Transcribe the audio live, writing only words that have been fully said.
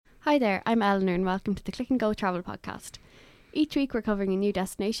Hi there, I'm Eleanor and welcome to the Click and Go Travel Podcast. Each week we're covering a new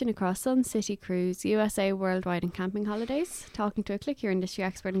destination across Sun City Cruise, USA, worldwide and camping holidays, talking to a Click Your industry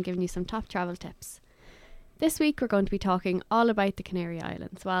expert and giving you some top travel tips. This week we're going to be talking all about the Canary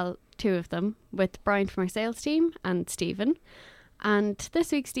Islands, well, two of them, with Brian from our sales team and Stephen. And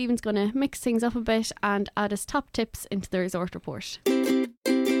this week Stephen's going to mix things up a bit and add his top tips into the resort report.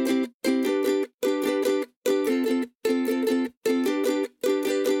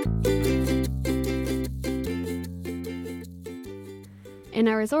 In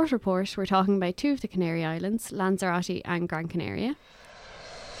our resort report, we're talking about two of the Canary Islands, Lanzarote and Gran Canaria.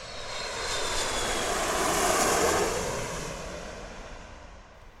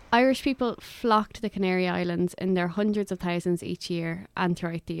 Irish people flock to the Canary Islands in their hundreds of thousands each year and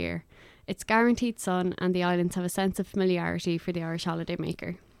throughout the year. It's guaranteed sun and the islands have a sense of familiarity for the Irish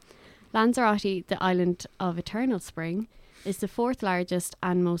holidaymaker. Lanzarote, the island of eternal spring, is the fourth largest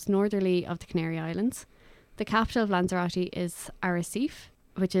and most northerly of the Canary Islands. The capital of Lanzarote is Arrecife,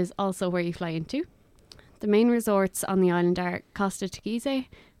 which is also where you fly into. The main resorts on the island are Costa Teguise,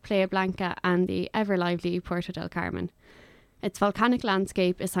 Playa Blanca and the ever-lively Puerto del Carmen. Its volcanic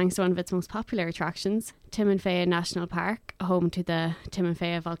landscape is thanks to one of its most popular attractions, Timanfaya National Park, home to the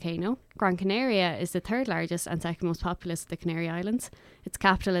Timanfaya volcano. Gran Canaria is the third largest and second most populous of the Canary Islands. Its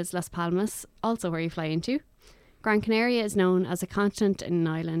capital is Las Palmas, also where you fly into. Gran Canaria is known as a continent in an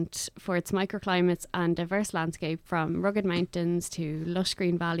island for its microclimates and diverse landscape, from rugged mountains to lush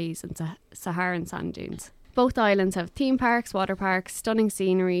green valleys and Saharan sand dunes. Both islands have theme parks, water parks, stunning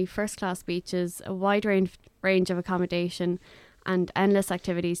scenery, first-class beaches, a wide range of accommodation and endless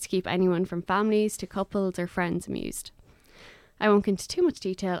activities to keep anyone from families to couples or friends amused. I won't go into too much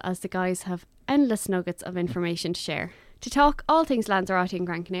detail as the guys have endless nuggets of information to share. To talk all things Lanzarote and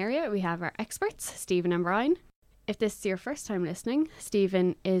Gran Canaria, we have our experts, Stephen and Brian. If this is your first time listening,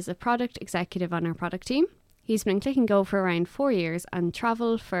 Stephen is a product executive on our product team. He's been in Click and Go for around 4 years and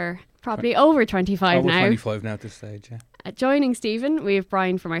travel for probably over 25 now. Over 25 now at this stage, yeah. Joining Stephen, we have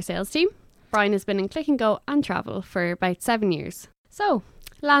Brian from our sales team. Brian has been in Click and Go and travel for about 7 years. So,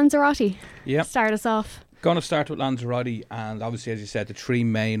 Lanzarote, start us off. Going to start with Lanzarote, and obviously, as you said, the three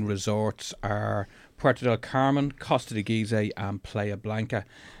main resorts are Puerto del Carmen, Costa Teguise and Playa Blanca.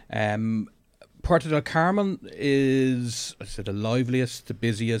 Puerto del Carmen is, I said, the liveliest, the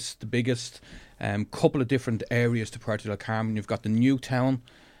busiest, the biggest. Couple of different areas to Puerto del Carmen. You've got the new town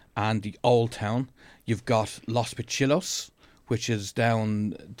and the old town. You've got Los Pichillos, which is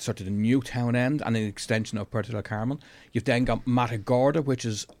down sort of the new town end and an extension of Puerto del Carmen. You've then got Matagorda, which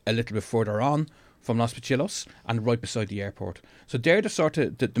is a little bit further on from Los Pichillos and right beside the airport. So they're the sort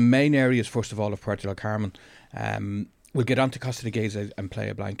of the main areas, first of all, of Puerto del Carmen. We'll get on to Costa Teguise and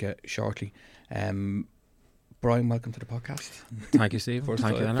Playa Blanca shortly. Brian, welcome to the podcast. Thank you, Steve.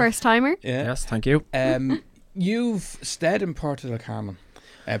 Thank you, Anna. First timer. Yeah. Yes, thank you. You've stayed in Puerto del Carmen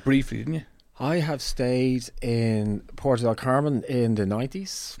briefly, didn't you? I have stayed in Puerto del Carmen in the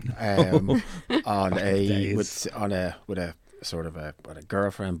 90s with a sort of a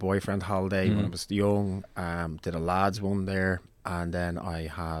girlfriend boyfriend holiday when I was young. Did a lads one there, and then I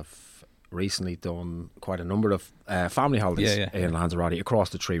have recently done quite a number of family holidays in Lanzarote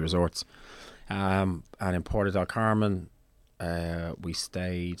across the three resorts. And in Puerto del Carmen, we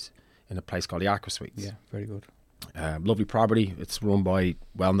stayed in a place called the Aqua Suites. Yeah, very good. Lovely property. It's run by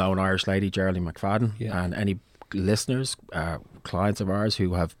well-known Irish lady, Geraldine McFadden. Yeah. And any listeners, clients of ours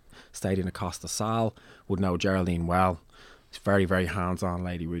who have stayed in a Costa Sal would know Geraldine well. It's very, very hands-on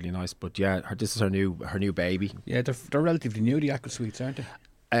lady, really nice. But yeah, this is her new baby. Yeah, they're relatively new, the Aqua Suites, aren't they?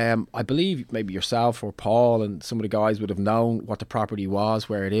 I believe maybe yourself or Paul and some of the guys would have known what the property was,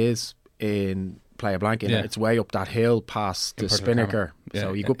 where it is in Playa Blanca. Yeah. It's way up that hill past the Spinnaker.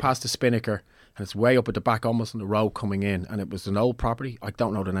 So you go past the Spinnaker and it's way up at the back, almost on the road coming in. And it was an old property. I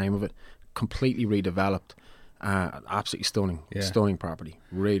don't know the name of it. Completely redeveloped. Absolutely stunning property.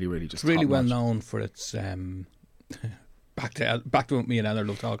 Really, really just really well known for its back to what me and Ella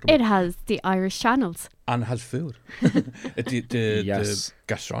love talking about. It has the Irish channels and has food. The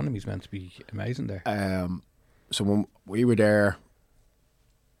gastronomy is meant to be amazing there. So when we were there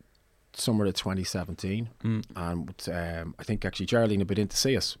summer of 2017 and I think actually Geraldine had been in to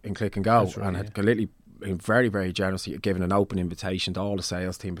see us in Click and Go, and had literally been very, very generously given an open invitation to all the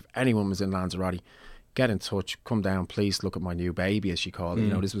sales team. If anyone was in Lanzarote, get in touch, come down, please look at my new baby, as she called it. You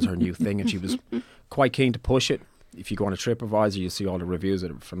know, this was her new thing, and she was quite keen to push it. If you go on a TripAdvisor, you'll see all the reviews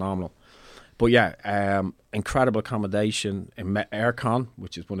that are phenomenal. But yeah, incredible accommodation in aircon,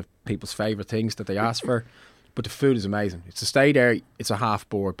 which is one of people's favourite things that they ask for. But the food is amazing. It's a stay there, it's a half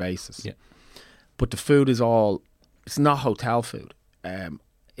board basis. Yeah. But the food is it's not hotel food.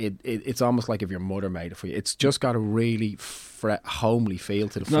 it's almost like if your mother made it for you. It's just got a really homely feel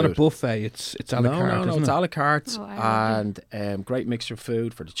to the food. Not a buffet, it's a la carte. No, it's a la carte, Oh, great mixture of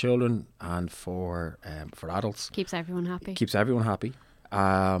food for the children and for adults. Keeps everyone happy. Keeps everyone happy.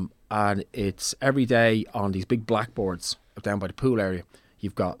 And it's every day on these big blackboards down by the pool area.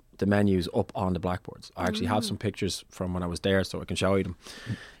 You've got the menus up on the blackboards. I actually have some pictures from when I was there, so I can show you them.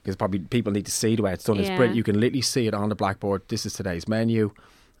 Because probably people need to see the way it's done. It's brilliant. You can literally see it on the blackboard. This is today's menu,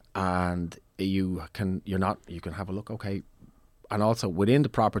 and you can have a look. Okay, and also within the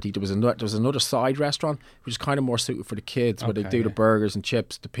property there was another side restaurant which is kind of more suited for the kids, where they do the burgers and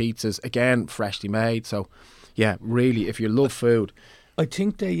chips, the pizzas, again freshly made. So yeah, really, if you love food. I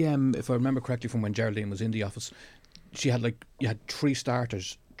think they, if I remember correctly from when Geraldine was in the office, she had you had 3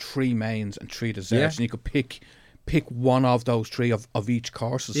 starters, 3 mains and 3 desserts, and you could pick one of those 3 of each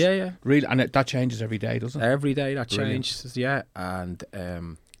courses. Yeah. Really, and that changes every day, doesn't it? Every day that changes, yeah. And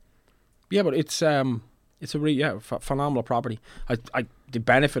but it's a really phenomenal property. The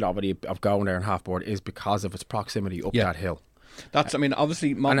benefit of it, of going there in Half Board, is because of its proximity up that hill. That's, I mean,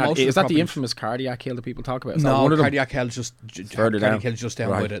 obviously, is that the infamous Cardiac Hill that people talk about? Is no, one of Cardiac Hill's just further down. Cardiac Hill's just down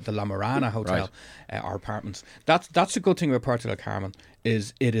by the La Marana Hotel, our apartments. That's the good thing about Puerto del Carmen,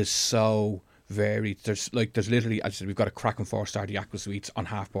 is it is so varied. There's literally, as I said, we've got a cracking 4-star the Aqua Suites on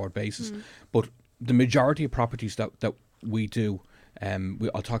Half Board basis, but the majority of properties that we do,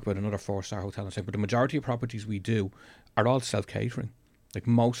 I'll talk about another 4-star hotel in a second, but the majority of properties we do are all self-catering. Like,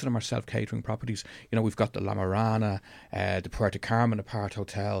 most of them are self-catering properties. You know, we've got the La Marana, the Puerto Carmen Apart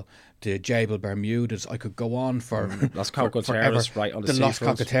Hotel, the Jebel Bermudas. I could go on for Las Cocoteras, right on the Las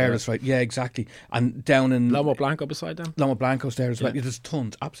Cocoteras, right? Yeah, exactly. And down in Lomo Blanco beside them. Lomo Blanco's there as well. Yeah, there's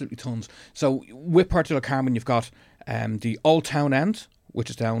tons, absolutely tons. So with Puerto del Carmen, you've got the Old Town End, which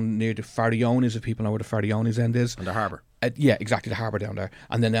is down near the Farallones, if people know where the Farallones end is. And the harbour. Yeah, exactly, the harbour down there.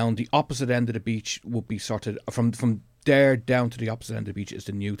 And then down the opposite end of the beach would be sort of from there down to the opposite end of the beach is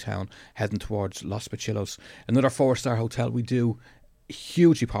the new town, heading towards Los Pachillos. Another 4-star hotel we do,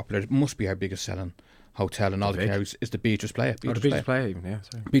 hugely popular. It must be our biggest selling hotel in all the Canaries, is the Beatrice Playa. The Beatrice Playa, even, yeah.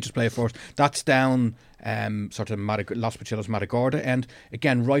 Sorry. Beatrice Playa first. That's down sort of Los Pachillos, Matagorda end,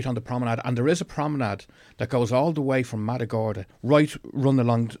 again right on the promenade. And there is a promenade that goes all the way from Matagorda, run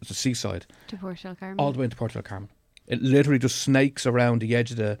along the seaside, to Puerto del Carmen. all the way into Puerto del Carmen. It literally just snakes around the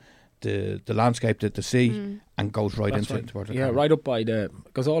edge of the landscape, the sea, and goes into Puerto del Carmen. Right up by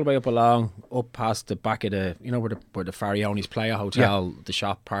goes all the way up past the back of the, where the Farallones Playa Hotel, the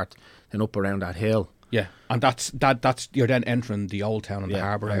shop part, and up around that hill. Yeah, and that's you're then entering the old town and the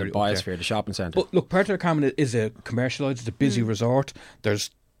harbour area, Biosphere, the shopping centre. But look, Puerto del Carmen is a commercialised, it's a busy resort. There's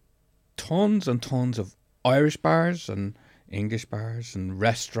tons and tons of Irish bars and English bars and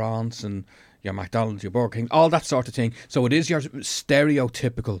restaurants and your McDonald's, your Burger King, all that sort of thing. So it is your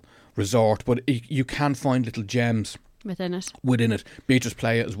stereotypical resort, but you can find little gems within it. Beatrice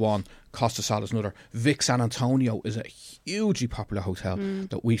Playa is one, Costa Sal is another. Vic San Antonio is a hugely popular hotel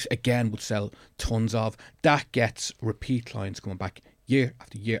that we again would sell tons of. That gets repeat clients coming back year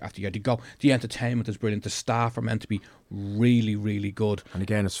after year after year. The entertainment is brilliant. The staff are meant to be really, really good. And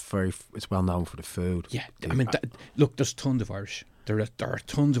again, it's well known for the food. Yeah, I mean, look, there's tons of Irish. There are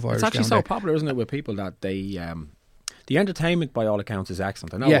tons of Irish. It's actually so popular, isn't it, with people that they the entertainment, by all accounts, is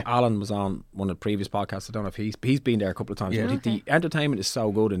excellent. I know Alan was on one of the previous podcasts. I don't know if he's been there a couple of times. Yeah. But the entertainment is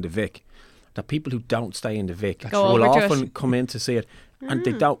so good in the Vic that people who don't stay in the Vic will often come in to see it. And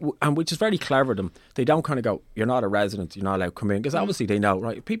they don't, and which is very clever of them. They don't kind of go, "You're not a resident, you're not allowed to come in," because obviously they know,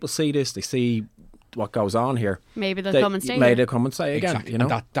 right? If people see this, they see what goes on here. Maybe they'll come and stay. Maybe they'll come and stay again. Exactly. You know,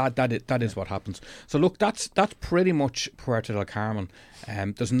 and that is what happens. So look, that's pretty much Puerto del Carmen.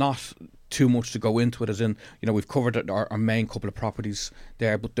 There's not too much to go into it, as in, we've covered our main couple of properties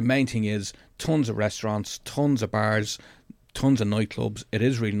there, but the main thing is tons of restaurants, tons of bars, tons of nightclubs. It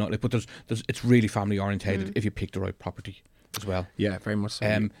is really not, but it's really family orientated if you pick the right property as well. Yeah, very much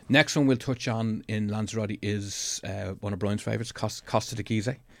so. Next one we'll touch on in Lanzarote is one of Brian's favourites, Costa de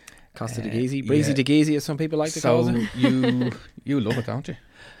Gizeh. Costa de Gizeh, Breezy de Gizeh, as some people like to call it. you love it, don't you?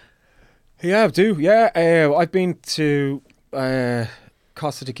 Yeah, I do. Yeah, I've been to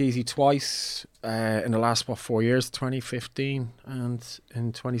Costa de Gizeh twice in the last 4 years, 2015 and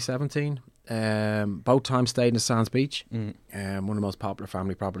in 2017. Both times stayed in the Sands Beach. One of the most popular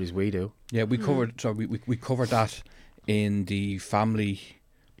family properties we do. Yeah, we covered. So we covered that in the family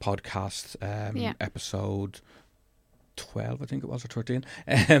podcast episode 12, I think it was, or 13,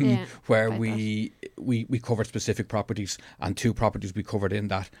 where we covered specific properties, and 2 properties we covered in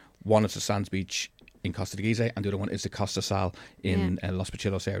that. One is the Sands Beach in Costa de Gese, and the other one is the Costa Sal in Los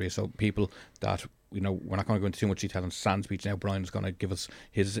Pachillos area. So people that, we're not going to go into too much detail on Sands Beach now. Brian is going to give us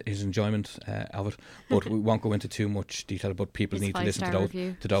his enjoyment of it, but we won't go into too much detail. But people need to listen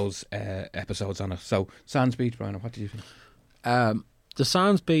to those episodes on it. So Sands Beach, Brian, what do you think? The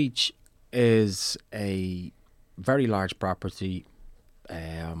Sands Beach is a very large property.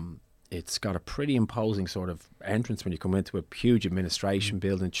 It's got a pretty imposing sort of entrance when you come into a huge administration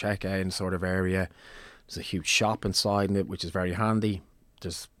building, check-in sort of area. There's a huge shop inside in it, which is very handy.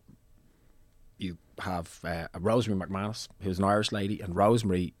 You have Rosemary McManus, who's an Irish lady, and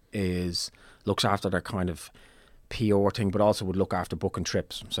Rosemary looks after their kind of PR thing, but also would look after booking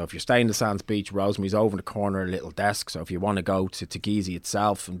trips. So if you're staying in the Sands Beach, Rosemary's over in the corner, a little desk. So if you want to go to Gizeh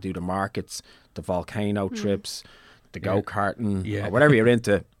itself and do the markets, the volcano trips, the go-karting, or whatever you're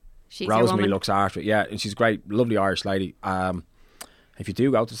into, Rosemary looks after it. Yeah, and she's great, lovely Irish lady. If you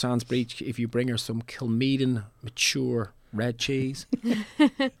do go to Sands Beach, if you bring her some Kilmeaden mature red cheese,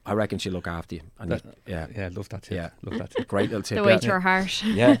 I reckon she'll look after you. And love that tip. Yeah, love that tip. Great little tip. The way to her heart.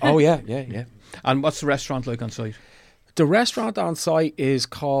 Yeah. Oh yeah. And what's the restaurant like on site? The restaurant on site is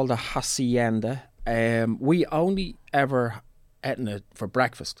called a Hacienda. We only ever eaten it for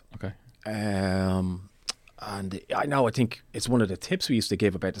breakfast. Okay. And I think it's one of the tips we used to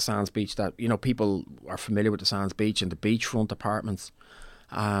give about the Sands Beach, that people are familiar with the Sands Beach and the beachfront apartments.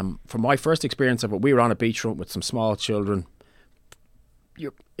 From my first experience of it, we were on a beachfront with some small children.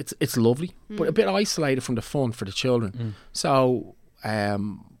 It's lovely, but a bit isolated from the fun for the children. So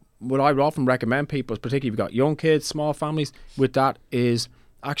what I would often recommend people, particularly if you've got young kids, small families, with that is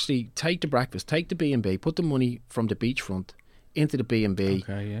actually take the breakfast, take the B&B, put the money from the beachfront into the B&B.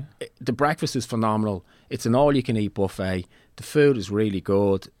 Okay, yeah. The breakfast is phenomenal. It's an all-you-can-eat buffet. The food is really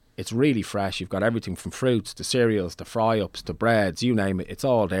good. It's really fresh. You've got everything from fruits to cereals to fry-ups to breads, you name it. It's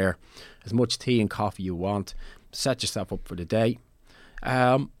all there. As much tea and coffee you want. Set yourself up for the day.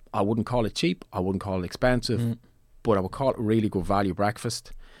 I wouldn't call it cheap. I wouldn't call it expensive. But I would call it a really good value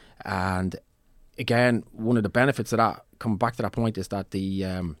breakfast. And again, one of the benefits of that, coming back to that point, is that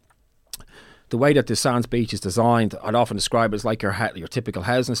the way that the Sands Beach is designed, I'd often describe it as like your typical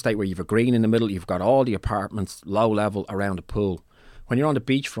housing estate, where you've a green in the middle, you've got all the apartments low level around the pool. When you're on the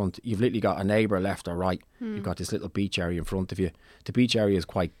beachfront, you've literally got a neighbour left or right. You've got this little beach area in front of you. The beach area is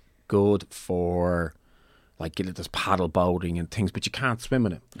quite good for, like, there's paddle boating and things, but you can't swim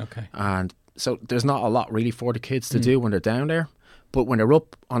in it. Okay. And so there's not a lot really for the kids to do when they're down there. But when you're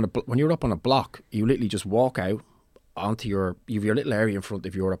up on a block, you literally just walk out onto your little area in front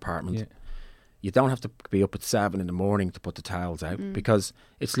of your apartment. Yeah. You don't have to be up at 7 a.m. to put the towels out, because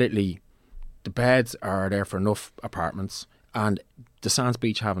it's literally, the beds are there for enough apartments, and the Sands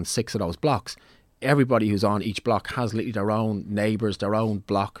Beach having 6 of those blocks, everybody who's on each block has literally their own neighbours, their own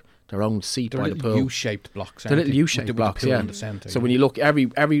block, their own seat by the pool. They're U-shaped blocks. They're little U-shaped blocks, yeah. So when you look,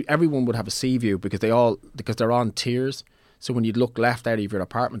 everyone would have a sea view, because they're on tiers. So when you look left out of your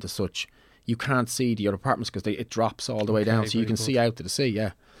apartment as such, you can't see the other apartments, because it drops all the way down, so you can see out to the sea.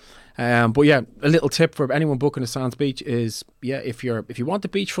 Yeah. But yeah, a little tip for anyone booking a Sands Beach is, if you want the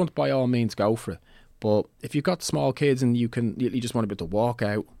beachfront, by all means go for it. But if you've got small kids and you just want a bit to walk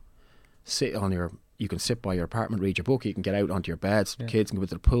out, you can sit by your apartment, read your book, you can get out onto your beds, kids can go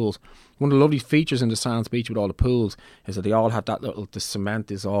to the pools. One of the lovely features in the Sands Beach with all the pools is that they all have the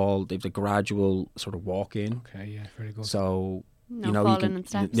cement is all, they've the gradual sort of walk in. Okay, yeah, very good. So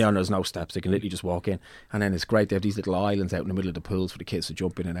steps. No, there's no steps. They can literally just walk in, and then it's great. They have these little islands out in the middle of the pools for the kids to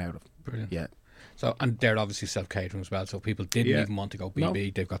jump in and out of. Brilliant. Yeah. So, and they're obviously self-catering as well. So if people didn't even want to go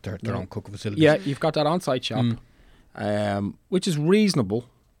B&B, they've got their own cooking facilities. Yeah, you've got that on-site shop, which is reasonable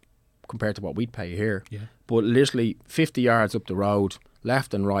compared to what we'd pay here. Yeah. But literally 50 yards up the road,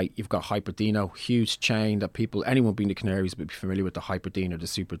 left and right, you've got Hyperdino, huge chain that anyone being to Canaries would be familiar with, the Hyperdino, the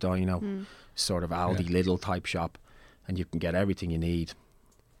Super Dino, sort of Aldi Lidl type shop. And you can get everything you need.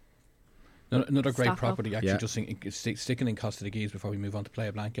 Another great property, actually, just sticking in Costa de Gese before we move on to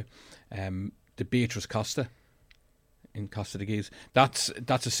Playa Blanca. The Beatrice Costa in Costa de Gese. That's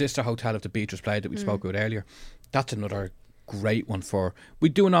a sister hotel of the Beatrice Playa that we spoke about earlier. That's another great one we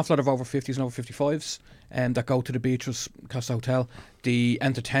do an awful lot of over 50s and over 55s that go to the Beatrice Costa Hotel. The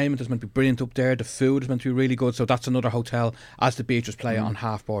entertainment is meant to be brilliant up there. The food is meant to be really good. So that's another hotel as the Beatrice Playa on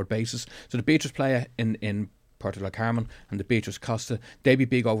half-board basis. So the Beatrice Playa in Puerto del Carmen and the Beatrice Costa, they be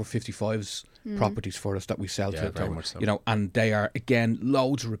big over 55s properties for us that we sell to, very much so. And they are, again,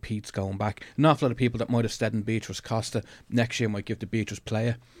 loads of repeats going back. An awful lot of people that might have stayed in Beatrice Costa next year might give the Beatrice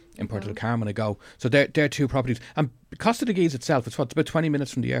Playa in Puerto del Carmen a go. So they're two properties. And Costa de Gese itself, it's about 20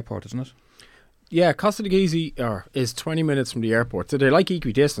 minutes from the airport, isn't it? Yeah, Costa de Gese is 20 minutes from the airport. So they're like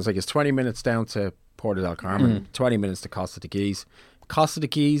equidistant. Like it's 20 minutes down to Porta del Carmen. 20 minutes to Costa de Gese. Costa de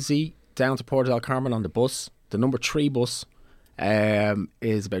Gese down to Porta del Carmen on the bus. The number 3 bus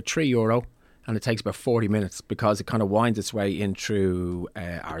is about €3, and it takes about 40 minutes because it kind of winds its way in through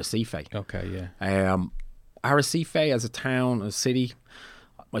Arrecife. Okay, yeah. Arrecife as a town, a city,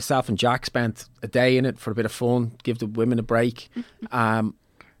 myself and Jack spent a day in it for a bit of fun, give the women a break.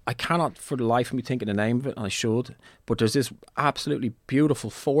 I cannot for the life of me think of the name of it, and I should, but there's this absolutely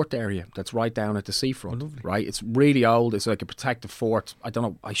beautiful fort area that's right down at the seafront. Right, it's really old. It's like a protected fort. I don't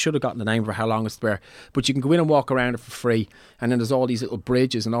know, I should have gotten the name for how long it's there, but you can go in and walk around it for free, and then there's all these little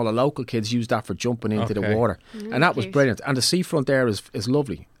bridges, and all the local kids use that for jumping into the water. And that was brilliant, and the seafront there is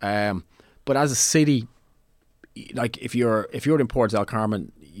lovely. But as a city, like if you're in Porta del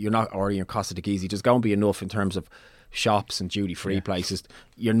Carmen, you're not, or in Costa de Gese, there's going to be enough in terms of shops and duty-free places.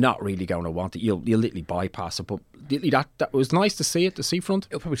 You're not really going to want it. You'll literally bypass it. But that was nice to see it, the seafront.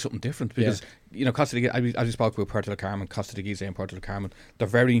 It'll probably be something different because, Costa de Gese, as we spoke about Puerto del Carmen, Costa de Gese and Puerto del Carmen, they're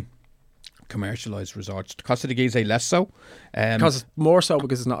very commercialised resorts. Costa de Gese less so. Because more so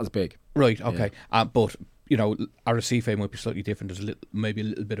because it's not as big. Right, okay. But, Arrecife might be slightly different. There's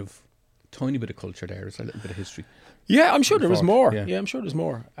maybe a tiny bit of culture there. There's a little bit of history. Yeah, I'm sure there was more. Yeah, I'm sure there's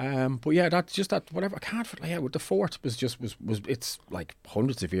more. But yeah, that's just that whatever. I can't. Yeah, with the fort was it's like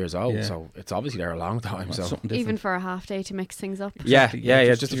hundreds of years old, so it's obviously there a long time. Well, so even for a half day to mix things up. Yeah.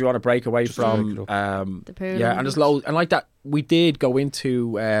 Just if you want to break away from the pool. Yeah, and there's loads, and like that, we did go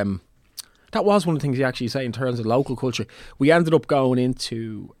into. That was one of the things you actually say in terms of local culture. We ended up going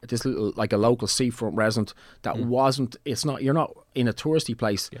into this little, like a local seafront restaurant that wasn't. It's not. You're not in a touristy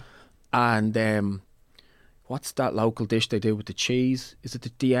place, and. What's that local dish they do with the cheese? Is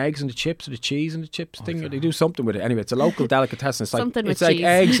it the eggs and the chips or the cheese and the chips thing? They do something with it. Anyway, it's a local delicatessen. It's like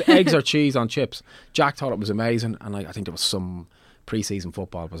eggs or cheese on chips. Jack thought it was amazing, and I think there was some pre-season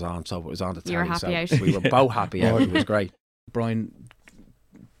football was on, so it was on the telly. You were happy out. We were both happy out. It was great. Brian,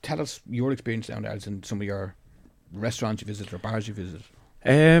 tell us your experience down there in some of your restaurants you visited or bars you visited.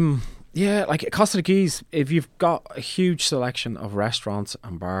 Yeah, like Costa de Gese, if you've got a huge selection of restaurants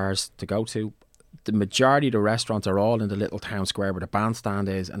and bars to go to, the majority of the restaurants are all in the little town square where the bandstand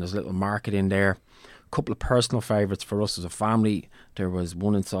is, and there's a little market in there. A couple of personal favourites for us as a family. There was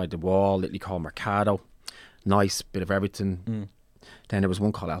one inside the wall, literally called Mercado. Nice, bit of everything. Then there was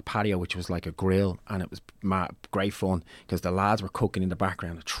one called El Patio, which was like a grill, and it was great fun because the lads were cooking in the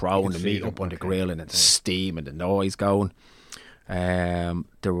background and throwing the meat up on the grill, and the steam and the noise going.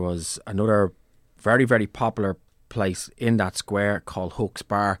 There was another very, very popular place in that square called Hook's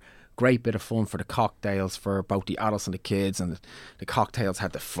Bar. Great bit of fun for the cocktails for both the adults and the kids, and the cocktails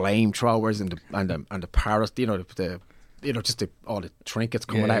had the flamethrowers and the parrots, all the trinkets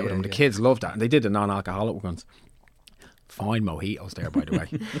coming out with them. The kids loved that, and they did the non-alcoholic ones. Fine mojitos there, by the way.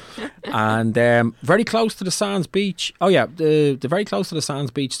 And very close to the Sands Beach. Oh yeah, the very close to the Sands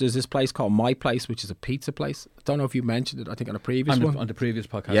Beach. There's this place called My Place, which is a pizza place. I don't know if you mentioned it. I think on a previous one. On the previous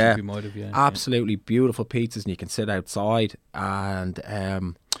podcast, you might have. Yeah, absolutely beautiful pizzas, and you can sit outside.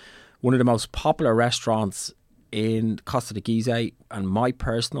 And one of the most popular restaurants in Costa de Gese, and my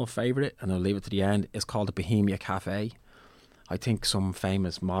personal favourite, and I'll leave it to the end, is called the Bohemia Cafe. I think some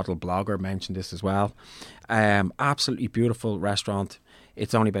famous model blogger mentioned this as well. Absolutely beautiful restaurant.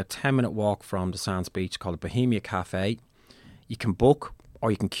 It's only about a 10-minute walk from the Sands Beach, called the Bohemia Cafe. You can book or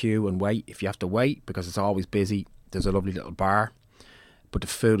you can queue and wait. If you have to wait, because it's always busy, there's a lovely little bar. But the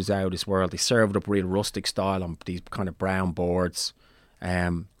food is out of this world. They serve it up real rustic style on these kind of brown boards.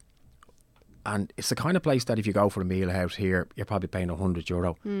 And it's the kind of place that if you go for a meal out here, you're probably paying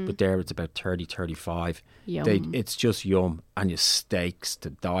 €100. But there it's about 30, 35. It's just yum. And your steaks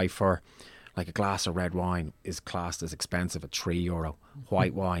to die for. Like a glass of red wine is classed as expensive at €3.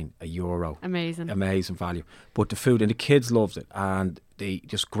 White wine, €1. Amazing value. But the food, and the kids loved it. And they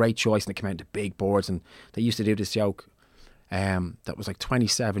just great choice. And they came out into big boards. And they used to do this joke. That was like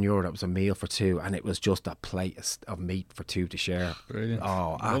 €27. That was a meal for two, and it was just a plate of meat for two to share. Brilliant.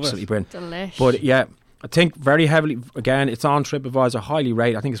 Oh, absolutely brilliant. Delish. But yeah, I think very heavily, again, it's on TripAdvisor, highly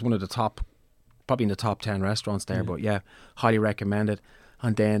rated. I think it's one of the top, probably in the top 10 restaurants there, but yeah, highly recommended.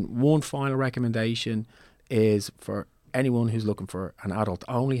 And then one final recommendation is for anyone who's looking for an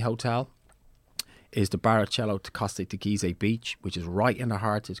adult-only hotel, is the Barrichello to Costa de Gese Beach, which is right in the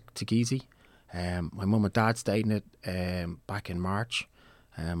heart of Gese. My mum and dad stayed in it back in March.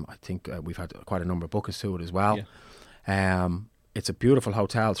 I think we've had quite a number of bookings to it as well. Yeah. It's a beautiful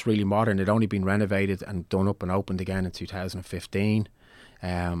hotel. It's really modern. It'd only been renovated and done up and opened again in 2015.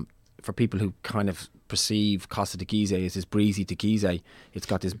 For people who kind of perceive Costa de Gese as this breezy de Gese, it's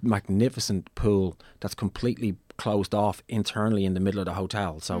got this magnificent pool that's completely closed off internally in the middle of the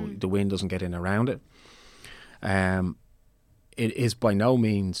hotel, so the wind doesn't get in around it. It is by no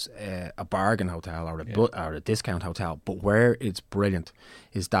means a bargain hotel or a discount hotel, but where it's brilliant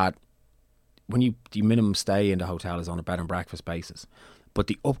is that when the minimum stay in the hotel is on a bed and breakfast basis, but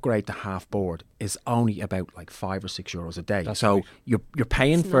the upgrade to half board is only about like €5 or €6 a day. That's so right. you're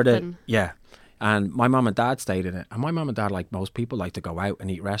paying for the And my mum and dad stayed in it, and my mum and dad, like most people, like to go out and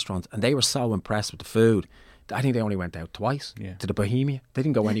eat restaurants, and they were so impressed with the food. I think they only went out twice to the Bohemia. They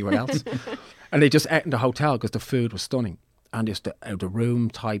didn't go anywhere else, and they just ate in the hotel because the food was stunning. And just the room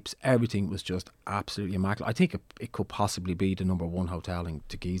types, everything was just absolutely immaculate. I think it could possibly be the number one hotel in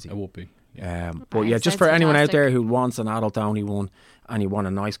Tegeezy. It would be. But yeah, just for anyone out there who wants an adult only one and you want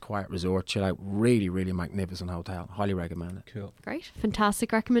a nice quiet resort, chill out, really, really magnificent hotel. Highly recommend it. Cool. Great.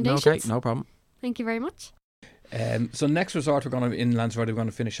 Fantastic recommendations. Okay, no problem. Thank you very much. So next resort we're going to in Lanzarote we're going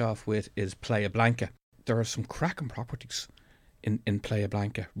to finish off with is Playa Blanca. There are some cracking properties in Playa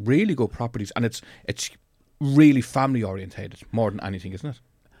Blanca. Really good properties, and it's really family orientated more than anything, isn't it?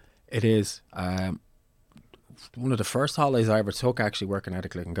 It is. One of the first holidays I ever took, actually working at a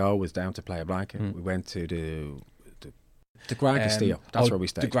Click and Go, was down to Playa Blanca. We went to the Gran Castillo. That's where we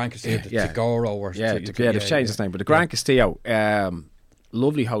stayed. The Gran Castillo, the Tagoro, or they've changed its name, but the Gran Castillo,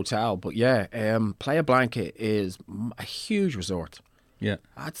 lovely hotel. But Playa Blanca is a huge resort. Yeah,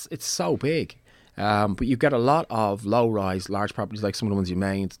 it's so big. But you get a lot of low-rise, large properties like some of the ones you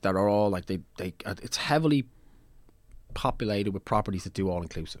named that are all like it's heavily populated with properties that do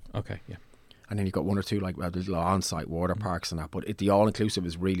all-inclusive. Okay, yeah. And then you've got one or two like little on-site water parks and that. But the all-inclusive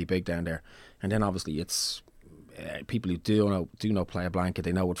is really big down there. And then obviously it's people who do know Playa Blanca,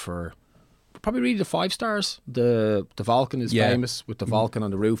 they know it for probably really the 5 stars. The Vulcan is famous with the Vulcan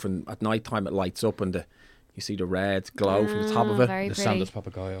on the roof, and at night time it lights up and you see the red glow from the top of it. The Santos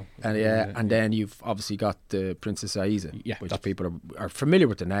Papagayo. And and then you've obviously got the Princess Yaiza, which people are familiar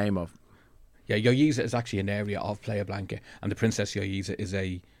with the name of. Yeah, Yaiza is actually an area of Playa Blanca, and the Princess Yaiza is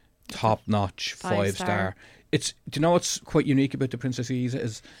a top-notch 5-star. Do you know what's quite unique about the Princess Yaiza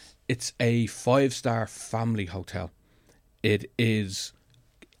is it's a 5-star family hotel. It is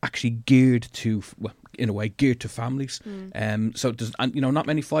actually geared to families. So there's, and not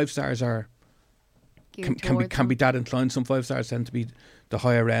many 5 stars are can be that inclined. Some 5 stars tend to be the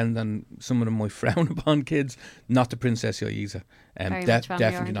higher end, and some of them might frown upon kids. Not the Princess Yaiza.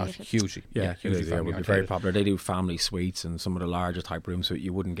 Definitely not hugely. Hugely family would be very popular. They do family suites and some of the larger type rooms that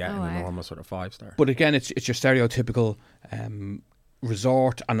you wouldn't get in a normal sort of 5-star. But again, it's your stereotypical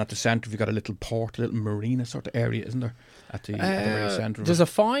resort, and at the centre you've got a little port, a little marina sort of area, isn't there? At the very centre. There's a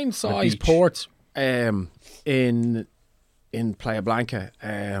fine size port in Playa Blanca.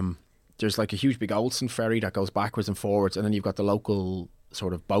 There's like a huge big Olsen ferry that goes backwards and forwards, and then you've got the local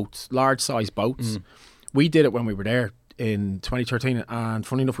sort of boats, large size boats. We did it when we were there in 2013, and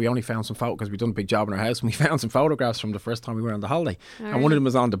funny enough, we only found some photos because we'd done a big job in our house, and we found some photographs from the first time we were on the holiday. And one of them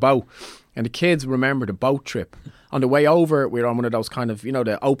was on the boat, and the kids remember the boat trip. On the way over, we were on one of those kind of,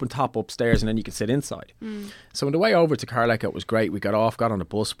 the open top upstairs, and then you could sit inside. So on the way over to Carleca, it was great. We got on the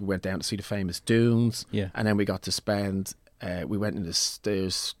bus, we went down to see the famous dunes, and then we got to spend, we went in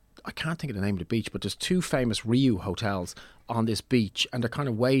there's I can't think of the name of the beach, but there's 2 famous Riu hotels on this beach, and they're kind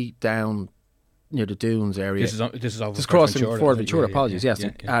of way down near the dunes area. This is over crossing Fuerteventura. Apologies, yes.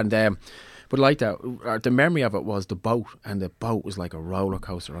 And but like that, the memory of it was the boat, and the boat was like a roller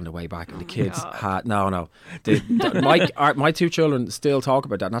coaster on the way back, and the kids had my 2 children still talk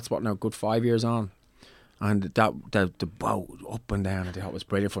about that, and that's what now, good 5 years on. And the boat up and down, and they thought it was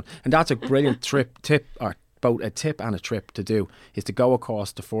brilliant fun. And that's a brilliant a tip and a trip to do is to go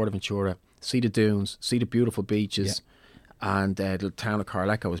across to Fuerteventura, see the dunes, see the beautiful beaches, and the town of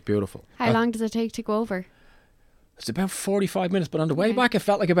Carleca was beautiful. How long does it take to go over? It's about 45 minutes, but on the way back it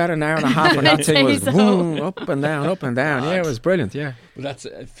felt like about an hour and a half, and that thing was up and down. Yeah, it was brilliant. Yeah. Well, that's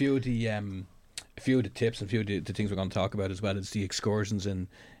a few of the tips and a few of the things we're going to talk about as well as the excursions in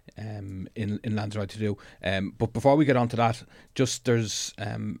Lanzarote to do. But before we get on to that, just there's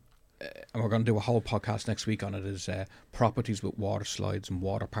and we're going to do a whole podcast next week on it, is properties with water slides and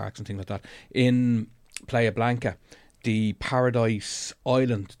water parks and things like that. In Playa Blanca, the Paradise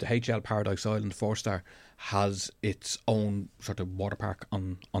Island, the HL Paradise Island 4-star, has its own sort of water park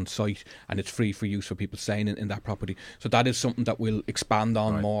on site, and it's free for use for people staying in that property. So that is something that we'll expand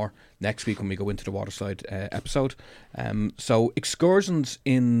on more next week when we go into the water slide episode. So excursions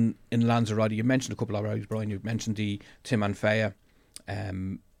in Lanzarote, you mentioned a couple already, Brian. You mentioned the Timanfaya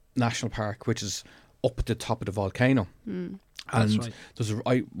National Park, which is up at the top of the volcano. And That's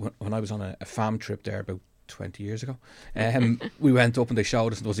right. when I was on a fam trip there about 20 years ago. We went up and they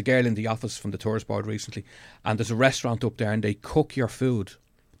showed us, and there was a girl in the office from the tourist board recently, and there's a restaurant up there and they cook your food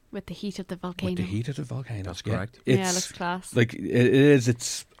with the heat of the volcano. with the heat of the volcano. That's correct. It looks class. Like it is.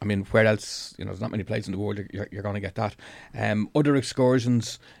 It's. I mean, where else? There's not many places in the world you're going to get that. Other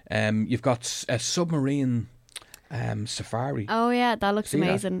excursions. You've got a submarine safari. Oh yeah, that looks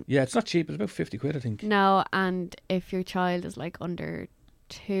amazing. That? Yeah, it's not cheap. It's about 50 quid, I think. No, and if your child is like under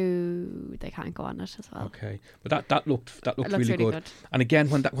 2, they can't go on it as well. Okay, but that looked really good. And again,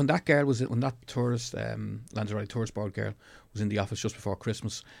 when that girl was when that tourist Lanzarote tourist board girl was in the office just before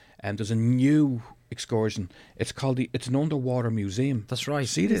Christmas, and there's a new excursion. It's called it's an underwater museum. That's right.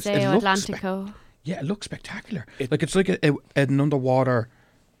 See this? Museo Atlantico. Yeah, it looks spectacular. It's like an underwater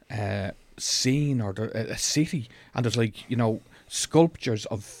scene or a city, and there's like sculptures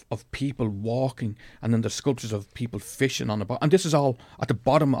of people walking, and then there's sculptures of people fishing on the bottom, and this is all at the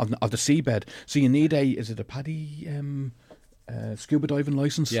bottom of the seabed. So you need a PADI scuba diving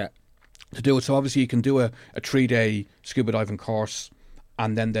license to do it. So obviously you can do a 3-day scuba diving course,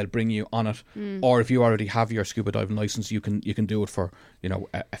 and then they'll bring you on it. Or if you already have your scuba diving license, you can do it for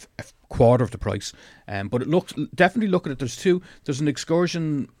a quarter of the price. But definitely look at it. There's an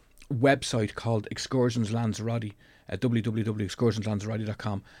excursion website called Excursions Lanzarote,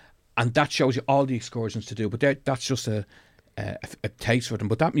 www.excursionslanzarote.com, and that shows you all the excursions to do. But that's just a taste for them.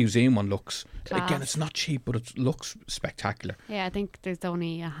 But that museum one looks class. Again, it's not cheap, but it looks spectacular. Yeah, I think there's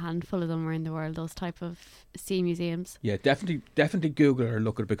only a handful of them around the world, those type of sea museums. Yeah, definitely Google it or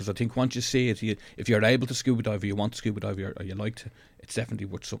look at it, because I think once you see it, if you're able to scuba dive, or you want to scuba dive, or you like to, it's definitely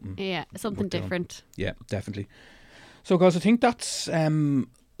worth something. Yeah, something different. Yeah, definitely. So guys, I think that's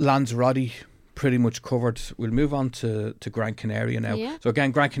Lanzarote pretty much covered. We'll move on to Gran Canaria now. Yeah. So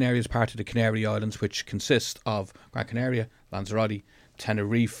again, Gran Canaria is part of the Canary Islands, which consist of Gran Canaria, Lanzarote,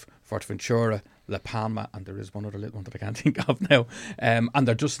 Tenerife, Fuerteventura, La Palma, and there is one other little one that I can't think of now. And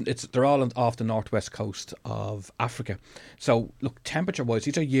they're all off the northwest coast of Africa. So look, temperature-wise,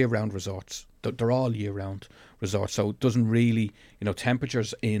 these are year-round resorts. They're all year-round resorts. So it doesn't really,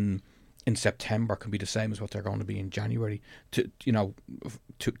 temperatures in September can be the same as what they're going to be in January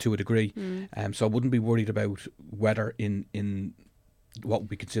to a degree. So I wouldn't be worried about weather in what would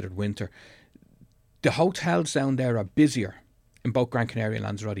be considered winter. The hotels down there are busier in both Gran Canaria and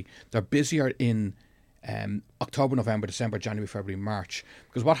Lanzarote. They're busier in October, November, December, January, February, March.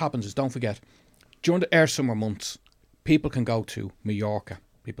 Because what happens is, don't forget, during the air summer months, people can go to Mallorca,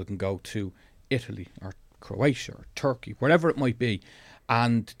 people can go to Italy or Croatia or Turkey, wherever it might be.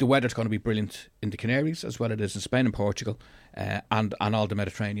 And the weather's going to be brilliant in the Canaries as well as it is in Spain and Portugal and all the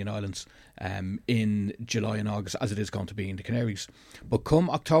Mediterranean islands in July and August, as it is going to be in the Canaries. But come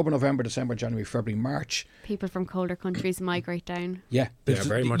October, November, December, January, February, March, people from colder countries migrate down. Yeah,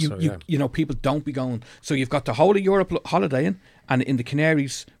 very much so. People don't be going. So you've got the whole of Europe holidaying, and in the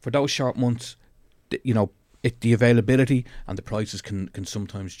Canaries for those short months, the availability and the prices can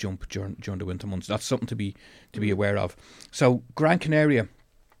sometimes jump during the winter months. That's something to be aware of. So Gran Canaria,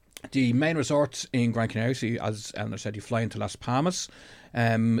 the main resorts in Gran Canaria, so as Eleanor said, you fly into Las Palmas.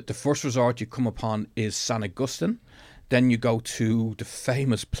 The first resort you come upon is San Agustin. Then you go to the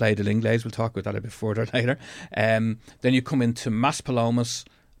famous Playa del Ingles. We'll talk about that a bit further later. Then you come into Maspalomas,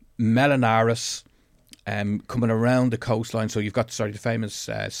 Melenares, coming around the coastline. So you've got the famous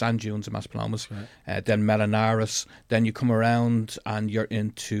sand dunes in Maspalomas, right. Then Melenares. Then you come around and you're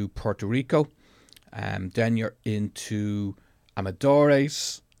into Puerto Rico. Then you're into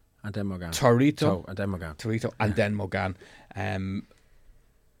Amadores. And then Mogan. Torito. And then Mogan. Torito and then Mogan.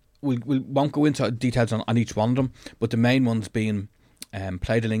 We won't go into details on each one of them, but the main ones being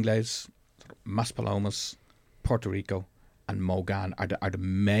Playa del Ingles, Maspalomas, Puerto Rico and Mogan are the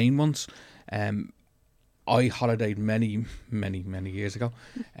main ones. I holidayed many, many, many years ago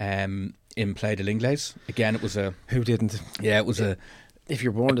in Playa del Ingles. Again, it was a... Who didn't? Yeah, it was a... If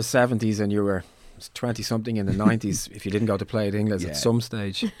you're born in the 70s and you were 20-something in the 90s, if you didn't go to Playa del Ingles at some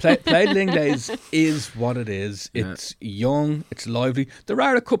stage... Playa del Ingles is what it is. It's young, it's lively. There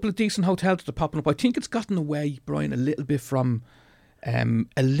are a couple of decent hotels that are popping up. I think it's gotten away, Brian, a little bit from the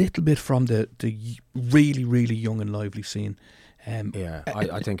really, really young and lively scene.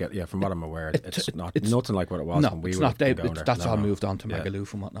 I think from what I'm aware, it's nothing like what it was when we were going there. That's all moved on to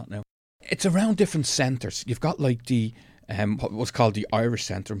Magaluf and whatnot now. It's around different centres. You've got like the what was called the Irish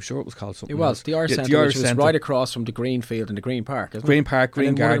Centre. I'm sure it was called something. It was else. the Irish Centre, which was right across from the Green Field and the Green Park. Green Park,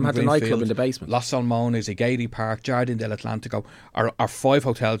 Green Garden, had the nightclub in the basement. Los Salmones, Agadi Park, Jardin del Atlantico are 5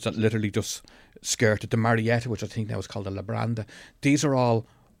 hotels that literally just skirted the Marietta, which I think now is called the La Branda. These are all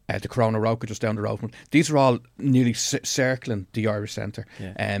the Corona Roca just down the road from it. These are all nearly circling the Irish Centre.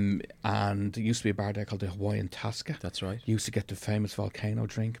 Yeah. And there used to be a bar there called the Hawaiian Tasca. That's right. Used to get the famous volcano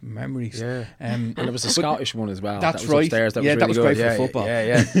drink. Memories. Yeah. And there was a Scottish one as well. That's that was right. Upstairs. That yeah, was that really was good. great for football.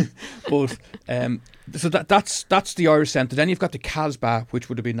 Yeah. But so that's the Irish Centre. Then you've got the Casbah, which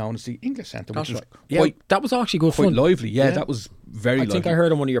would have been known as the English Centre, which That's is right. Yeah, that was actually good quite fun. lively. Yeah, that was very lively. I think I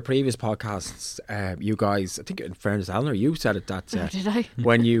heard on one of your previous podcasts, you guys, I think in fairness, Eleanor, you said it that did I?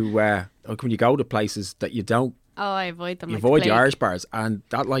 when you go to places that you don't, I avoid them. you avoid the Irish bars, and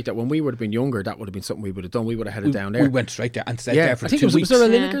that when we would have been younger, that would have been something we would have done. We would have headed down there. We went straight there and stayed there for I think 2 weeks. Was there a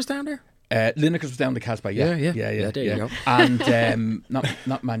Lineker's down there? Lineker's was down the Casbah. Yeah. There you go. And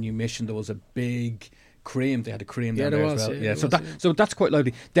not Manumission. There was a big cream. They had a cream down there as well. Yeah. So that's quite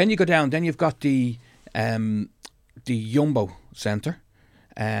lively. Then you go down. Then you've got the Jumbo Centre.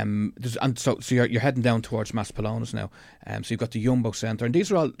 So you're heading down towards Masspalomas now. So you've got the Jumbo Centre, and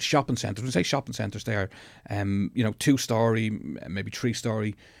these are all shopping centres. When I say shopping centres, they are 2-storey, maybe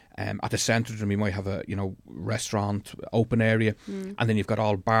 3-storey. At the centre, we might have a restaurant, open area, and then you've got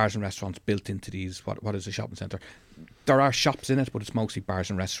all bars and restaurants built into these. What is a shopping centre? There are shops in it, but it's mostly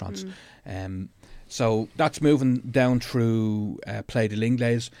bars and restaurants. So that's moving down through Playa del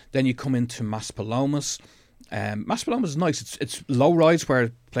Inglés. Then you come into Masspalomas. Masspalomas is nice. It's low rise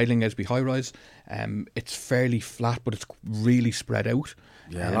where Playa del Inglés would be high rise. It's fairly flat, but it's really spread out.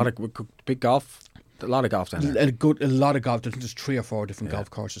 Yeah, a lot of big golf. A lot of golf down there. A lot of golf. There's 3 or 4 different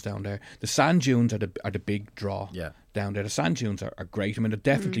golf courses down there. The sand dunes are the big draw down there. The sand dunes are great. I mean, they're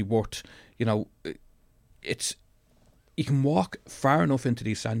definitely worth. It's. You can walk far enough into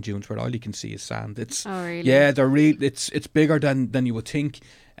these sand dunes where all you can see is sand. It's really? Yeah, they're real. It's bigger than you would think,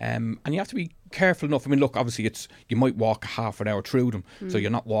 and you have to be careful enough. I mean, look, obviously, you might walk half an hour through them, so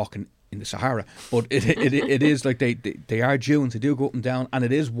you're not walking in the Sahara, but it is like they are dunes. They do go up and down, and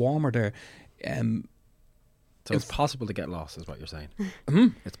it is warmer there. So it's possible to get lost, is what you're saying.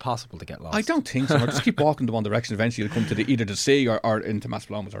 It's possible to get lost. I don't think so. I'll just keep walking the one direction. Eventually, you'll come to either the sea or into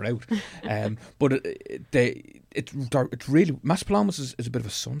Masspalomas or out. But it's really Masspalomas is a bit of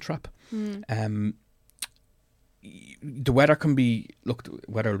a sun trap. The weather can be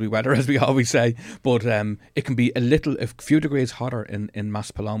weather will be weather, as we always say, but it can be a few degrees hotter in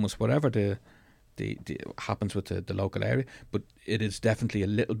Masspalomas, whatever the happens with the local area, but it is definitely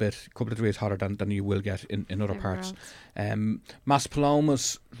a couple of degrees hotter than you will get in other parts.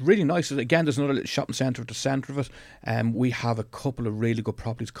 Masspalomas, really nice. Again, there's another little shopping centre at the centre of it. We have a couple of really good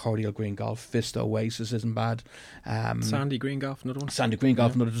properties. Cordial Green Golf, Vista Oasis isn't bad. Sandy Green Golf, another one. Sandy Green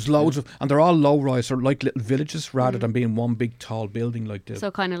Golf, another. There's loads of, and they're all low rise, or like little villages rather than being one big tall building like the. So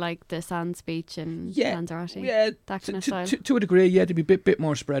kind of like the Sands Beach and Lanzarote. Yeah, that kind of style. To a degree, yeah, they'd be a bit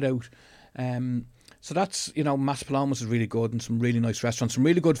more spread out. So that's, Masspalomas is really good, and some really nice restaurants, some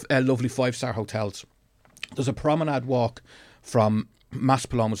really good, lovely 5-star hotels. There's a promenade walk from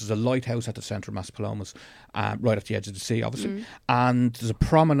Masspalomas. There's a lighthouse at the centre of Masspalomas, right at the edge of the sea, obviously. And there's a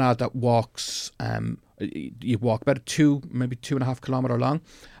promenade that walks, you walk about 2.5 kilometre long,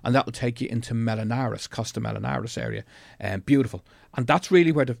 and that will take you into Melanares, Costa Melanares area. Beautiful. And that's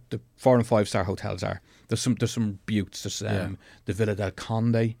really where the 4 and 5-star hotels are. There's some buttes. There's the Villa del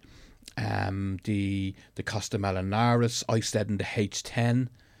Conde, the Costa Melanares, Isted in the H10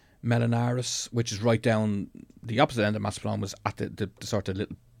 Melanares, which is right down the opposite end of Masspalomas at the sort of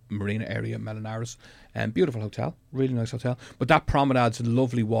little marina area, Melanares. Beautiful hotel, really nice hotel. But that promenade's a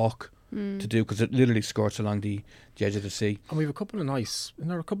lovely walk to do, because it literally skirts along the edge of the sea. And we have a couple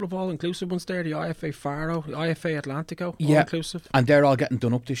of all-inclusive ones there, the IFA Faro, the IFA Atlantico, all-inclusive. And they're all getting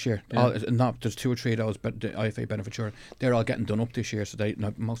done up this year. There's 2 or 3 of those, but the IFA Beneficiary, they're all getting done up this year, so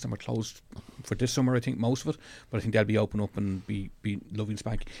most of them are closed for this summer, I think, most of it, but I think they'll be open up and be lovely and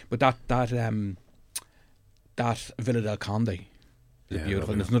spanky. But that Villa del Conde is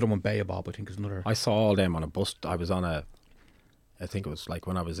beautiful. And there's another one, Baobab, I think is another. I saw all them on a bus. I was on I think it was like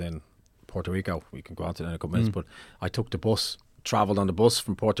when I was in Puerto Rico. We can go on to that in a couple minutes, but I took the bus, travelled on the bus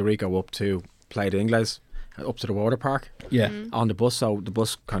from Puerto Rico up to Playa del Inglés, up to the water park. On the bus, so the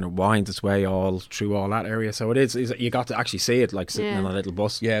bus kind of winds its way all through all that area. So it is you got to actually see it, like sitting in a little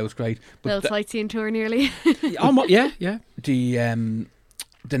bus. Yeah, it was great. Little sightseeing tour nearly. Yeah.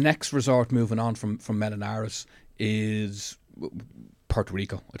 The next resort moving on from Melanares is Puerto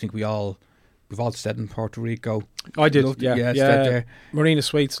Rico. I think we've all stayed in Puerto Rico. I did, stayed yeah. there. Marina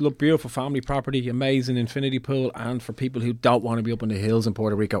Suites, look, beautiful family property, amazing infinity pool, and for people who don't want to be up in the hills in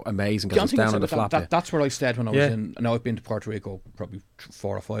Puerto Rico, amazing, because it's down on the flat. That's where I stayed when I was in. Now I've been to Puerto Rico probably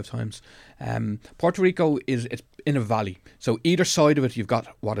 4 or 5 times. Puerto Rico it's in a valley, so either side of it you've got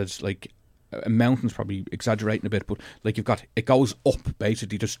what is like mountain's probably exaggerating a bit, but like it goes up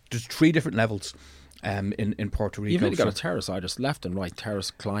basically. There's 3 different levels. In Puerto Rico, you've really got a terrace either left and right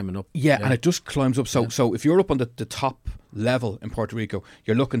terrace climbing up. Yeah, and it just climbs up. So if you're up on the top level in Puerto Rico,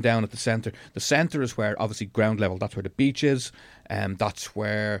 you're looking down at the centre. The centre is where obviously ground level. That's where the beach is. That's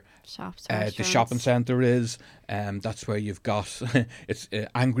where shops, the shopping centre is. That's where you've got it's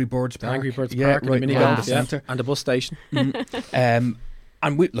Angry Birds Park. Angry Birds yeah, Park, right, right the centre, and the bus station.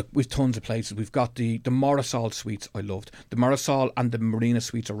 And we've tons of places. We've got the Marisol Suites. I loved the Marisol and the Marina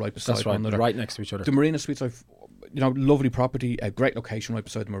Suites are right beside one another. Right next to each other. The Marina Suites, lovely property, a great location right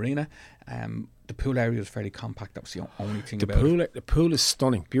beside the marina. The pool area is fairly compact. That was the only thing about it. The pool is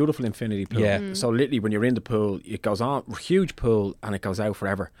stunning, beautiful infinity pool. Yeah. So literally, when you're in the pool, it goes on huge pool and it goes out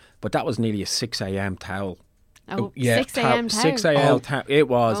forever. But that was nearly a 6 a.m. towel. Oh, yeah. 6 a.m. 6 a.m. It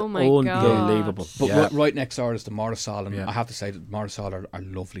was unbelievable. But right next door is the Marisol, and I have to say that Marisol are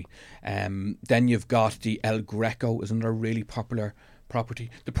lovely. Then you've got the El Greco, is another really popular property.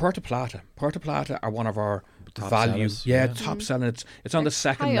 The Puerto Plata are one of our top value. sellers. Top selling. It's on the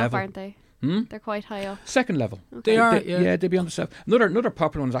second high level, up, aren't they? They're quite high up. Second level. Okay. They are. Yeah, they'd be on the second. Another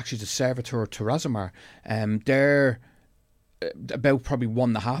popular one is actually the Servitor Terrazamar. They're about probably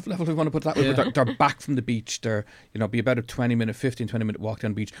 1.5 level, if we want to put it that way. But they're back from the beach. They're be about a 20 minute walk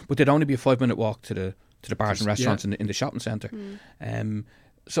down the beach, but they'd only be a 5-minute walk to the bars and restaurants in the shopping centre.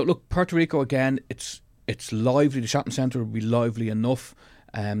 So look, Puerto Rico again, it's lively. The shopping centre will be lively enough.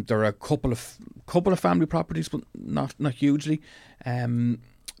 There are a couple of family properties, but not hugely.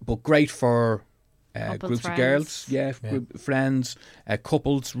 But great for groups of girls, friends,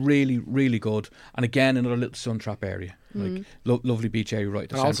 couples, really, really good. And again, another little sun trap area, like lovely beach area right at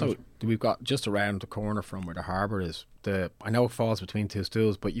the centre. Also, we've got just around the corner from where the harbour is. I know it falls between two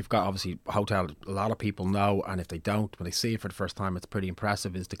stools, but you've got obviously a hotel a lot of people know, and if they don't, when they see it for the first time, it's pretty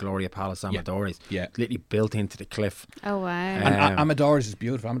impressive. Is the Gloria Palace Amadores? Yeah, literally built into the cliff. Oh wow! And Amadores is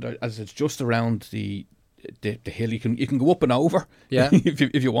beautiful. Amadores, as it's just around the hill, you can go up and over,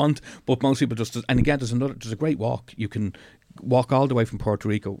 if you want, but most people just, and again there's a great walk. You can walk all the way from Puerto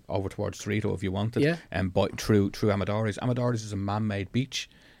Rico over towards Cerrito if you wanted, and through Amadores. Amadores is a man-made beach,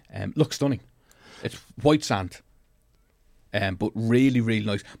 looks stunning. It's white sand, but really, really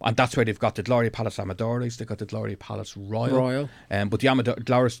nice. And that's where they've got the Gloria Palace Amadores. They've got the Gloria Palace Royal. But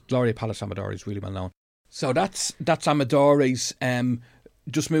the Gloria Palace Amadores is really well known. So that's Amadores.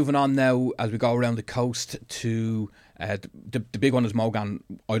 Just moving on now as we go around the coast to the big one is Mogan.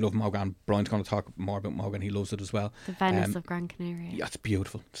 I love Mogan. Brian's going to talk more about Mogan. He loves it as well. The Venice of Gran Canaria. Yeah, it's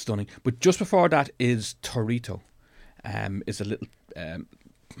beautiful, stunning. But just before that is Torito. Is a little.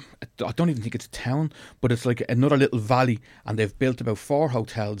 I don't even think it's a town, but it's like another little valley, and they've built about 4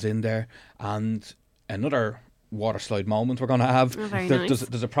 hotels in there, and another water slide moment we're going to have. Oh, very nice.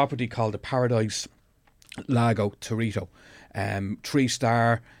 There's a property called the Paradise Lago Torito.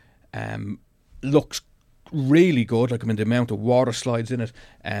 3-star, looks really good. Like, I mean, the amount of water slides in it.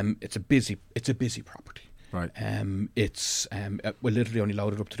 It's a busy property. Right. We literally only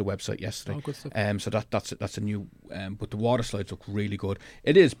loaded up to the website yesterday. Oh, good stuff. So that's a new. But the water slides look really good.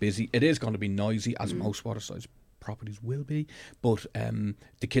 It is busy. It is going to be noisy, as most water slides properties will be. But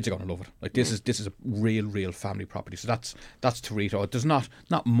the kids are going to love it. Like, this is a real family property. So that's Torito. There's not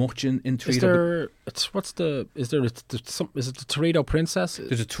much in Torito. Is it the Torito Princess?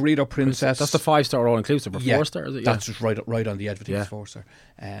 There's a Torito Princess. That's the 5-star all inclusive, or 4-star? Is it? That's just right on the edge of it. It's 4-star.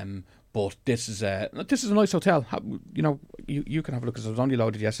 But this is a nice hotel. You can have a look, because it was only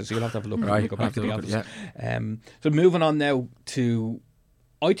loaded yesterday, so you'll have to have a look when you go back to the office. So moving on now to,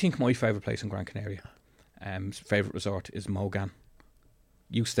 I think, my favourite place in Gran Canaria. Favourite resort is Mogan.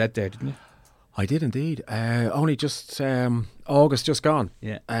 You stayed there, didn't you? I did indeed. Only just August just gone.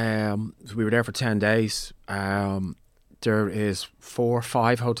 Yeah. So we were there for 10 days. There is 4 or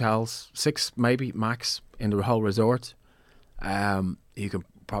 5 hotels, 6 maybe max in the whole resort. You can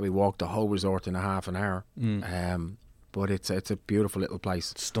probably walk the whole resort in a half an hour. But it's a beautiful little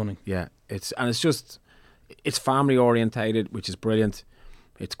place. It's stunning. Yeah. It's family orientated, which is brilliant.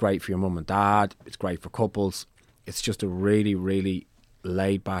 It's great for your mum and dad. It's great for couples. It's just a really, really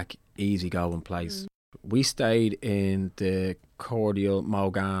laid back, easy going place. We stayed in the Cordial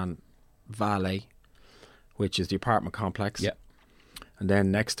Mogan Valley, which is the apartment complex. Yeah. And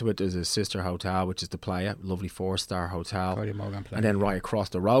then next to it is a sister hotel, which is the Playa, lovely 4-star hotel. Cordial Mogan Playa. And then right across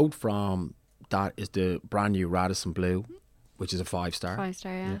the road from that is the brand new Radisson Blu, which is a 5-star.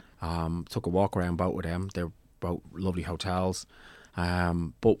 5-star, yeah. Took a walk around both of them. They're both lovely hotels.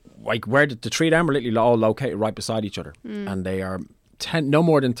 But like where the 3 of them are literally all located right beside each other, and they are no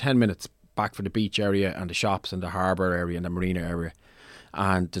more than 10 minutes back for the beach area and the shops and the harbour area and the marina area.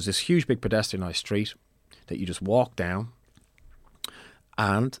 And there's this huge big pedestrianised street that you just walk down,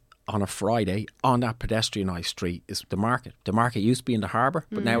 and on a Friday, on that pedestrianised street is the market. The market used to be in the harbour,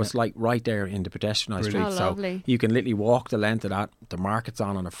 but now it's like right there in the pedestrianised street. Oh, so lovely. you can literally walk the length of that. The market's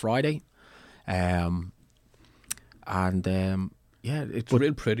on a Friday. Yeah, It's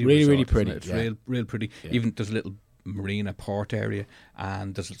real pretty. Really, resort, really pretty. It's yeah. real pretty. Yeah. Even there's a little marina port area,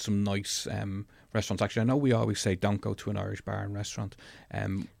 and there's some nice restaurants. Actually, I know we always say don't go to an Irish bar and restaurant.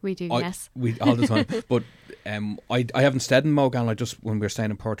 We do, yes. We all the time. But I haven't stayed in Mogan. I just, when we were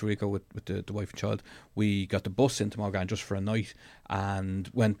staying in Puerto Rico with the wife and child, we got the bus into Mogan just for a night and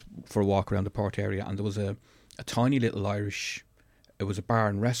went for a walk around the port area. And there was a tiny little Irish. It was a bar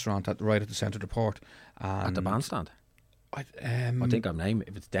and restaurant right at the centre of the port. At the bandstand. I think I'm naming it.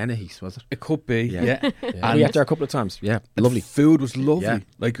 If it's Dennehy's, was it? It could be, yeah. And we had there a couple of times. Yeah, lovely. The food was lovely. Yeah.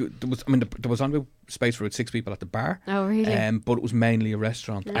 Like there was only space for 6 people at the bar. Oh, really? But it was mainly a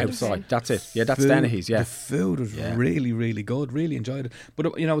restaurant Outside. That's it. Yeah, that's Dennehy's. Yeah, the food was really, really good. Really enjoyed it. But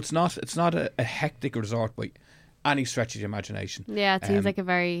it's not a hectic resort by any stretch of the imagination. Yeah, it seems like a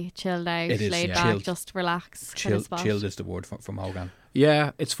very chilled out, laid back, chilled. just relax kind of spot. Chilled is the word from Mogan.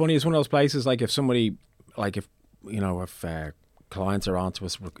 Yeah, it's funny. It's one of those places. Like if somebody, if clients are onto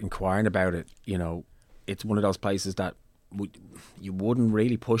us inquiring about it, it's one of those places that you wouldn't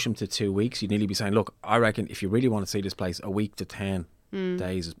really push them to 2 weeks. You'd nearly be saying, look, I reckon if you really want to see this place, a week to 10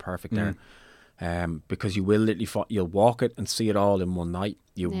 days is perfect there. Because you will literally you'll walk it and see it all in one night.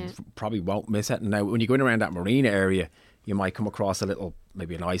 You probably won't miss it. And now when you go in around that marina area, you might come across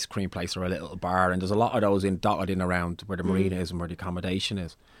maybe an ice cream place or a little bar, and there's a lot of those dotted in around where the marina is and where the accommodation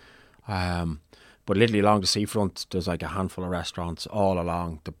is. But literally along the seafront, there's like a handful of restaurants all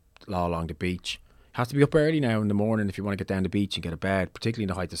along the beach. Have to be up early now in the morning if you want to get down the beach and get a bed, particularly in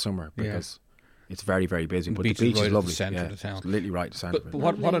the height of summer, because it's very, very busy. But the beach is right lovely. At the centre of the town. It's literally right at the centre.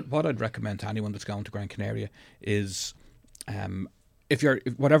 But what I'd recommend to anyone that's going to Gran Canaria is, if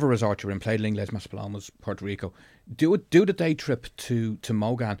whatever resort you're in, Playa del Inglés, Maspalomas, Puerto Rico, do the day trip to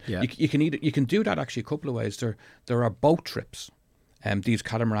Mogan. Yeah. You can do that actually a couple of ways. There are boat trips. These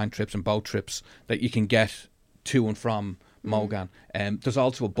catamaran trips and boat trips that you can get to and from Mogan. There's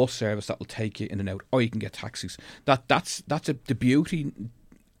also a bus service that will take you in and out, or you can get taxis. That's the beauty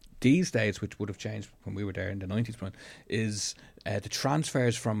these days, which would have changed when we were there in the 90s, is the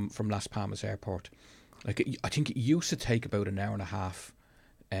transfers from Las Palmas Airport. Like I think it used to take about an hour and a half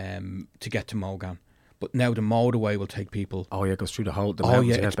to get to Mogan. But now the motorway will take people. Oh yeah, it goes through the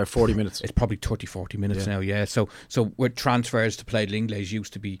mountains. It's about 40 minutes. It's probably 40 minutes now. Yeah. So where transfers to Playa del Inglés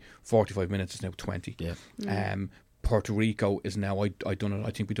used to be 45 minutes, it's now 20. Yeah. Puerto Rico is now. I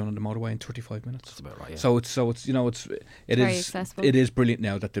think we done on the motorway in 35 minutes. That's about right. Yeah. So it's very accessible. It is brilliant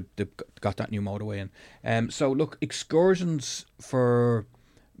now that they've got that new motorway in. So look, excursions for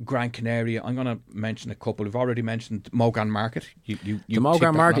Gran Canaria, I'm going to mention a couple. We've already mentioned Mogan Market. The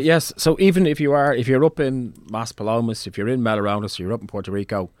Mogan Market, yes. So even if you're up in Maspalomas, if you're in Malones, you're up in Puerto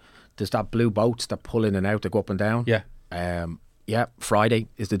Rico, there's that blue boats that pull in and out, that go up and down. Yeah. Friday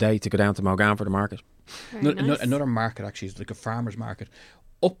is the day to go down to Mogan for the market. Nice. Another market actually is like a farmer's market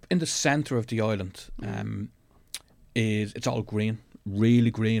up in the centre of the island. It's all green,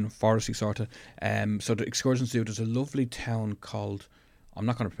 really green, foresty sort of. So the excursions there's a lovely town called, I'm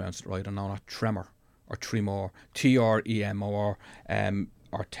not going to pronounce it right, I know, not Tremor or Tremor, Tremor.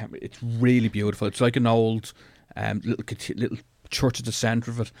 It's really beautiful. It's like an old little church at the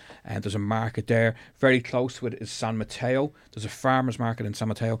centre of it, and there's a market there. Very close to it is San Mateo. There's a farmer's market in San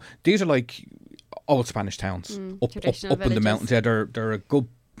Mateo. These are like old Spanish towns up in the mountains. Yeah, they're a good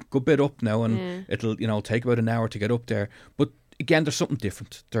bit up now, and it'll take about an hour to get up there. But again, there's something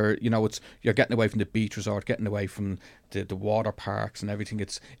different. You're getting away from the beach resort, getting away from the water parks and everything.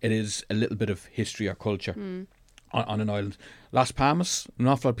 It is a little bit of history or culture on an island. Las Palmas, an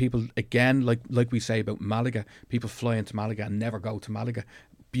awful lot of people, again, like we say about Malaga, people fly into Malaga and never go to Malaga.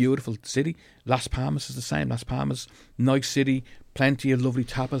 Beautiful city. Las Palmas is the same. Las Palmas, nice city, plenty of lovely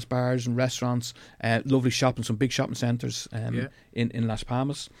tapas bars and restaurants, lovely shopping, some big shopping centres in Las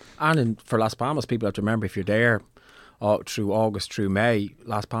Palmas. And for Las Palmas, people have to remember, if you're there through August, through May,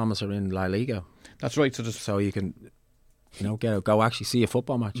 Las Palmas are in La Liga. That's right. So you can, go actually see a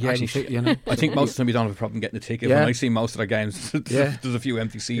football match. Yeah, I think most of the time you don't have a problem getting a ticket. When I see most of their games, there's a few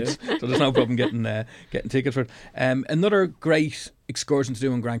empty seats, so there's no problem getting tickets for it. Another great excursion to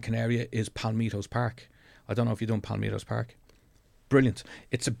do in Gran Canaria is Palmitos Park. I don't know if you've done Palmitos Park. Brilliant.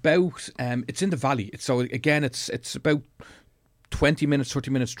 It's about it's in the valley. It's about 20 minutes,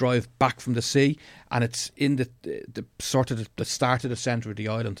 30 minutes drive back from the sea, and it's in the sort of the start of the centre of the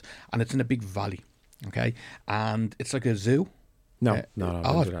island, and it's in a big valley. Okay, and it's like a zoo. No,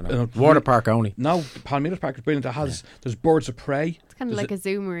 no. Water park only. No, Palmeiras Park is brilliant. It has there's birds of prey. It's kind of like a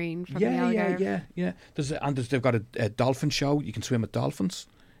zoo marine from the Algarve. Yeah. They've got a dolphin show. You can swim with dolphins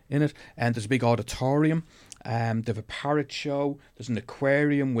in it, and there's a big auditorium. They have a parrot show. There's an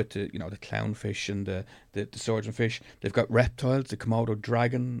aquarium with the clownfish and the sturgeon fish. They've got reptiles, the Komodo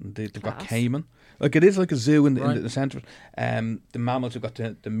dragon. They've got caiman. Like it is like a zoo in the centre. The mammals have got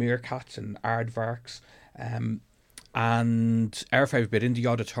the meerkats and aardvarks. And our favourite bit, in the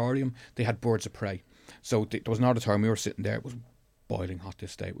auditorium, they had birds of prey. So there was an auditorium, we were sitting there, it was boiling hot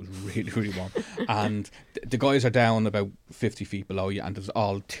this day, it was really, really warm. And the guys are down about 50 feet below you, and there's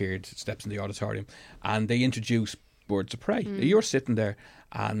all tiered steps in the auditorium. And they introduce birds of prey. You're sitting there,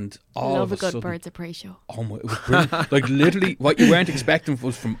 and all love of a good sudden, birds of prey show. Oh my, it was brilliant. Like literally, what you weren't expecting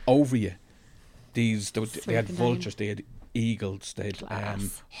was from over you. They had vultures, they had eagles, they had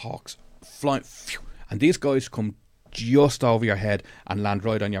hawks flying. Phew, and these guys come just over your head and land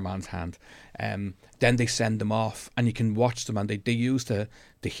right on your man's hand. Then they send them off, and you can watch them, and they use the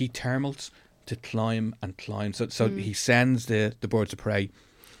heat thermals to climb and climb. So he sends the birds of prey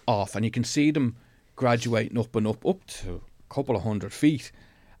off, and you can see them graduating up and up to a couple of 100 feet,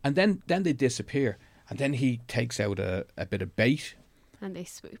 and then they disappear. And then he takes out a bit of bait. And they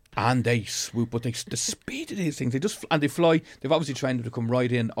swoop. But the speed of these things, they fly. They've obviously trained them to come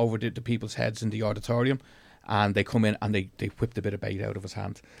right in over the people's heads in the auditorium, and they come in and they whip the bit of bait out of his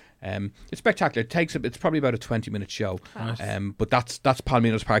hand. It's spectacular. It's probably about a 20-minute show. But that's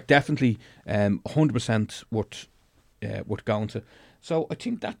Palmeiras Park. Definitely 100% worth going to. So I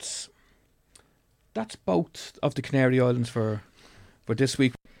think that's both of the Canary Islands for this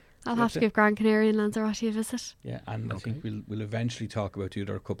week. I'll have to give Gran Canaria and Lanzarote a visit. Yeah, and okay. I think we'll eventually talk about the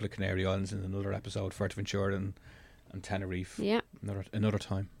other couple of Canary Islands in another episode, Fuerteventura and Tenerife. Yeah. Another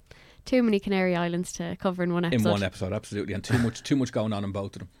time. Too many Canary Islands to cover in one episode. In one episode, absolutely. And too much going on in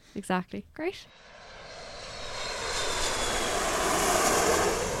both of them. Exactly. Great.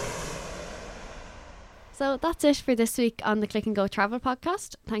 So that's it for this week on the Click and Go Travel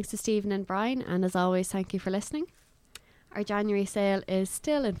Podcast. Thanks to Stephen and Brian, and as always, thank you for listening. Our January sale is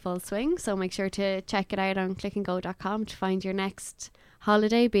still in full swing, so make sure to check it out on clickandgo.com to find your next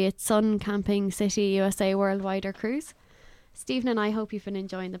holiday, be it sun, camping, city, USA, worldwide or cruise. Stephen and I hope you've been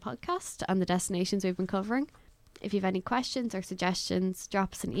enjoying the podcast and the destinations we've been covering. If you have any questions or suggestions,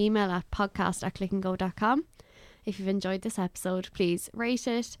 drop us an email at podcast@clickandgo.com. If you've enjoyed this episode, please rate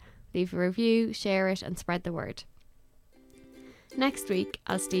it, leave a review, share it and spread the word. Next week,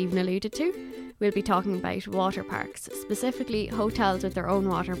 as Stephen alluded to, we'll be talking about water parks, specifically hotels with their own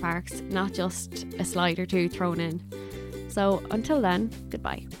water parks, not just a slide or two thrown in. So until then,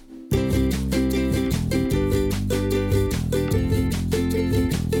 goodbye.